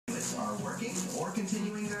working or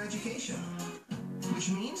continuing their education. Which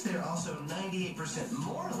means they're also 98%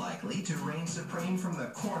 more likely to reign supreme from the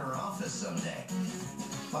corner office someday.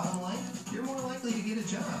 Bottom line, you're more likely to get a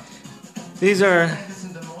job. These are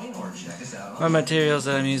my materials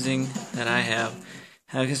that I'm using, that I have.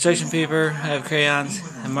 I have construction paper, I have crayons,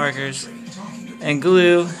 and markers, and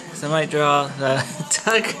glue, so I might draw the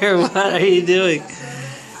Tucker, what are you doing?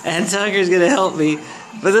 And Tucker's gonna help me.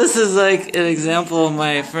 But this is like an example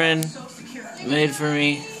my friend made for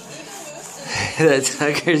me that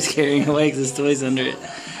Tucker's carrying away because his toy's under it.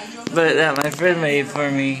 But that my friend made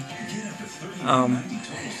for me.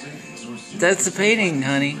 That's the painting,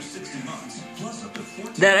 honey.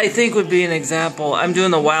 That I think would be an example. I'm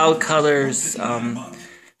doing the wild colors. Fauvism?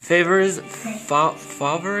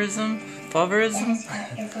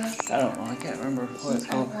 I don't know. I can't remember what it's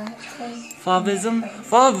called. Fauvism?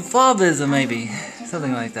 Fauvism, maybe.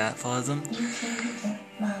 Something like that. Fauvism.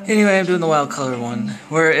 Anyway, I'm doing the wild color one,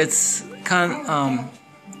 where it's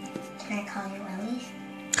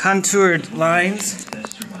contoured lines.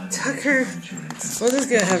 Tucker, we're just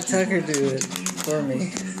gonna have Tucker do it for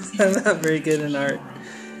me. I'm not very good in art.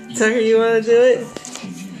 Tucker, you wanna do it?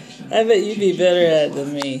 I bet you'd be better at it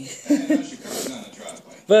than me.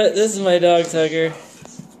 But this is my dog, Tucker.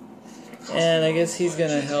 And I guess he's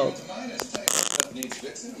gonna help.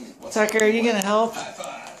 Tucker, are you gonna help?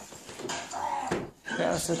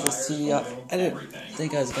 I'll set this TV up. I didn't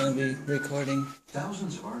think I was going to be recording.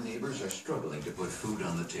 Thousands of our neighbors are struggling to put food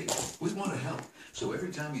on the table. We want to help. So every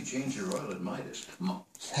time you change your oil at Midas...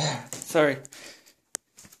 Sorry.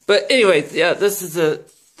 But anyway, yeah, this is the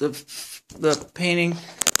painting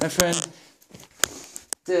my friend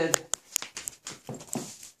did.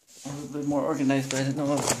 A little bit more organized, but I didn't know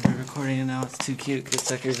I was going to be recording, and now it's too cute because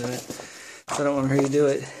Tucker's in it. So I don't want her to do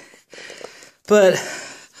it. But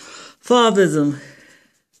Fauvism.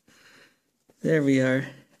 There we are.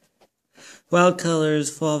 Wild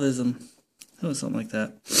colors, Fauvism. Oh, something like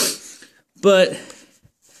that. But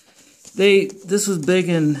this was big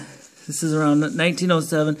in, this is around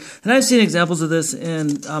 1907. And I've seen examples of this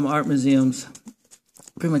in art museums.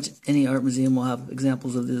 Pretty much any art museum will have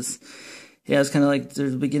examples of this. Yeah, it's kind of like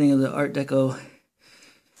the beginning of the Art Deco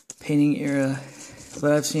painting era.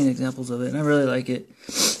 But I've seen examples of it, and I really like it.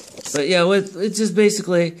 But yeah, it's just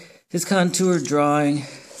basically his contoured drawing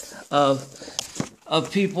of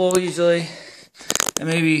people usually, and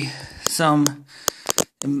maybe some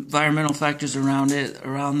environmental factors around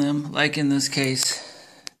them. Like in this case,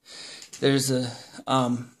 there's a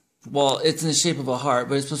well, it's in the shape of a heart,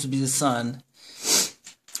 but it's supposed to be the sun,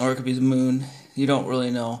 or it could be the moon. You don't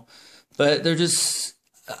really know, but they're just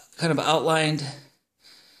kind of outlined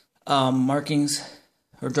markings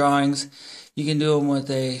or drawings. You can do them with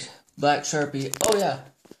a black Sharpie. Oh yeah.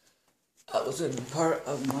 That was in part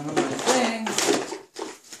of one of my things.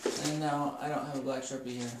 And now I don't have a black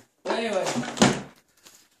Sharpie here. But anyway,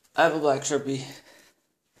 I have a black Sharpie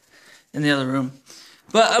in the other room.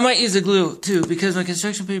 But I might use the glue too, because my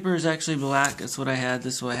construction paper is actually black. That's what I had.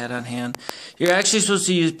 This is what I had on hand. You're actually supposed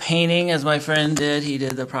to use painting, as my friend did. He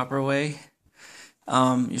did the proper way.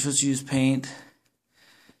 You're supposed to use paint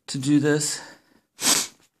to do this.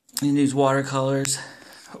 You use watercolors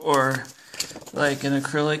or like an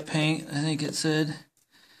acrylic paint, I think it said.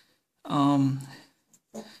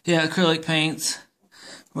 Yeah, acrylic paints,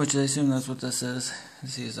 which I assume that's what this is.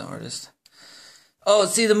 Let's see, he's an artist. Oh,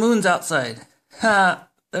 see, the moon's outside. Ha!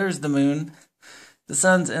 There's the moon. The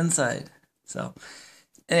sun's inside. So,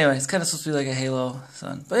 anyway, it's kind of supposed to be like a halo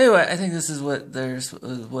sun. But anyway, I think this is what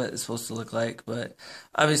what it's supposed to look like. But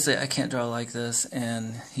obviously, I can't draw like this,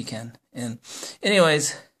 and he can. And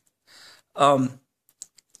anyways, well,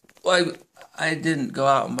 I didn't go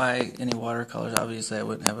out and buy any watercolors. Obviously, I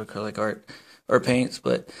wouldn't have acrylic art or paints,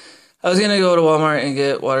 but I was going to go to Walmart and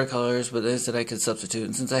get watercolors, but they said I could substitute.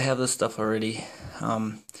 And since I have this stuff already, I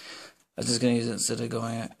was just going to use it instead of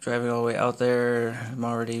driving all the way out there. I'm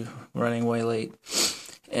already running way late.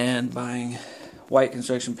 And buying white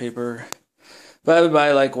construction paper. But I would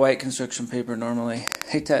buy like white construction paper normally.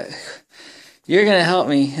 Hey, you're going to help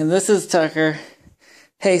me. And this is Tucker.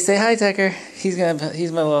 Hey, say hi, Tucker. He's my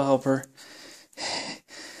little helper.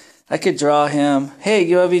 I could draw him. Hey,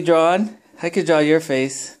 you want to be drawn? I could draw your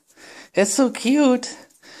face. It's so cute.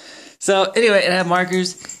 So anyway, it had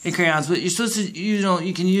markers and crayons, but you're supposed to,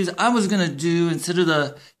 you can use. I was gonna do, instead of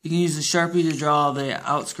you can use the Sharpie to draw the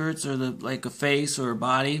outskirts or like a face or a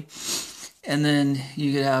body, and then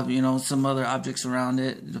you could have some other objects around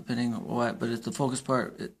it, depending on what. But it's the focus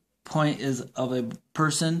point is of a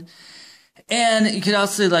person. And you could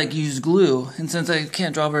also like use glue, and since I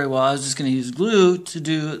can't draw very well, I was just going to use glue to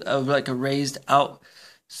do like a raised out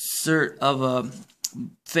cert of a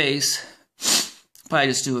face. Probably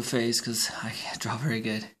just do a face because I can't draw very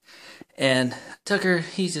good. And Tucker,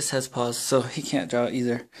 he just has paws, so he can't draw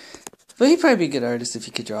either. But he'd probably be a good artist if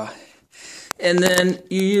he could draw. And then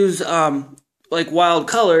you use like wild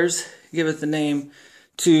colors, give it the name,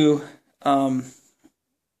 to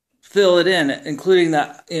fill it in, including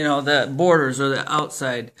the the borders or the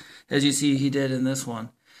outside, as you see he did in this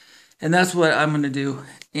one. And that's what I'm going to do.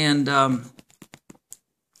 And what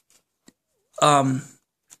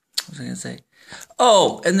was I going to say?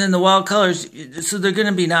 Oh, and then the wild colors, so they're going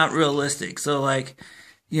to be not realistic. So like,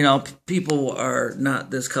 people are not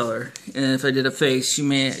this color. And if I did a face, you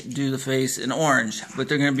may do the face in orange, but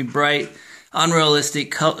they're going to be bright,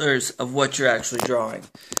 unrealistic colors of what you're actually drawing.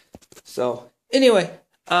 So anyway,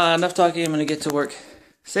 enough talking. I'm going to get to work.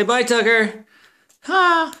 Say bye, Tucker.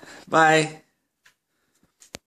 Ha! Bye.